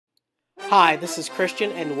Hi, this is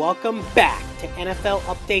Christian, and welcome back to NFL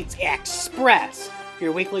Updates Express,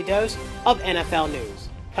 your weekly dose of NFL news.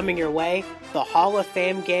 Coming your way, the Hall of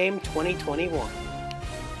Fame Game 2021.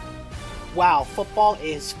 Wow, football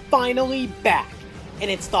is finally back, and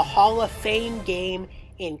it's the Hall of Fame Game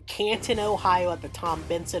in Canton, Ohio at the Tom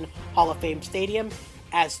Benson Hall of Fame Stadium,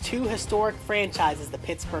 as two historic franchises, the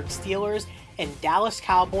Pittsburgh Steelers and Dallas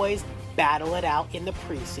Cowboys, battle it out in the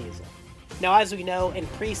preseason. Now, as we know, in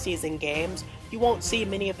preseason games, you won't see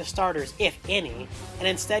many of the starters, if any, and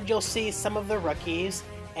instead you'll see some of the rookies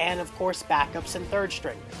and, of course, backups and third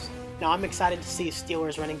stringers. Now, I'm excited to see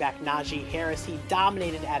Steelers running back Najee Harris. He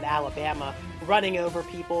dominated at Alabama, running over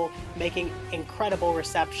people, making incredible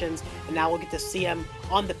receptions, and now we'll get to see him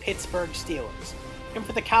on the Pittsburgh Steelers. And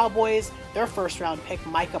for the Cowboys, their first-round pick,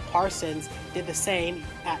 Micah Parsons, did the same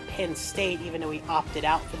at Penn State, even though he opted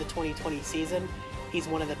out for the 2020 season. He's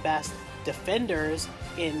one of the best defenders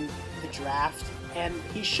in the draft, and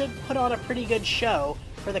he should put on a pretty good show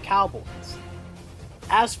for the Cowboys.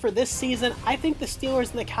 As for this season, I think the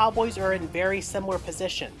Steelers and the Cowboys are in very similar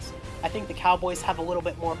positions. I think the Cowboys have a little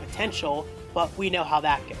bit more potential, but we know how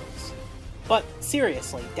that goes. But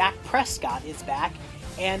seriously, Dak Prescott is back,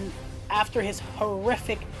 and after his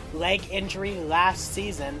horrific leg injury last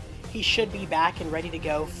season, he should be back and ready to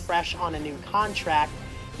go fresh on a new contract.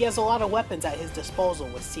 He has a lot of weapons at his disposal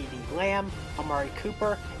with CeeDee Lamb, Amari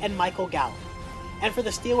Cooper, and Michael Gallup. And for the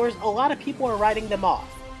Steelers, a lot of people are writing them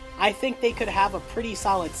off. I think they could have a pretty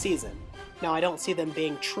solid season. Now, I don't see them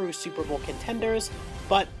being true Super Bowl contenders,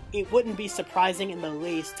 but it wouldn't be surprising in the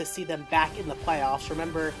least to see them back in the playoffs.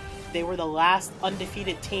 Remember, they were the last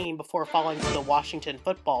undefeated team before falling to the Washington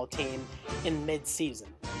football team in mid-season.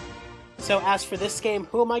 So as for this game,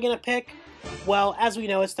 who am I going to pick? Well, as we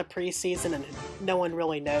know, it's the preseason and no one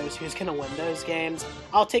really knows who's going to win those games.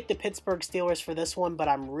 I'll take the Pittsburgh Steelers for this one, but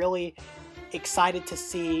I'm really excited to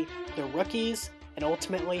see the rookies and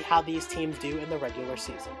ultimately how these teams do in the regular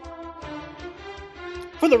season.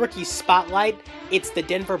 For the rookie spotlight, it's the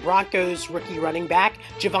Denver Broncos rookie running back,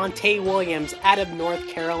 Javonte Williams, out of North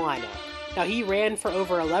Carolina. Now, he ran for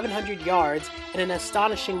over 1,100 yards and an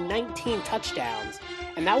astonishing 19 touchdowns.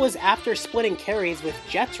 And that was after splitting carries with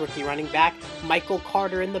Jets rookie running back Michael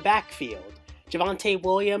Carter in the backfield. Javonte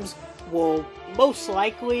Williams will most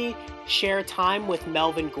likely share time with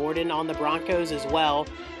Melvin Gordon on the Broncos as well,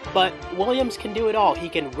 but Williams can do it all. He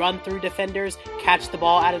can run through defenders, catch the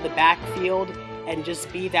ball out of the backfield, and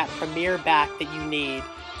just be that premier back that you need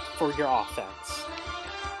for your offense.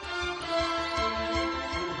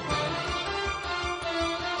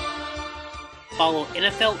 Follow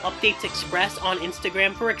NFL Updates Express on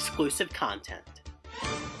Instagram for exclusive content.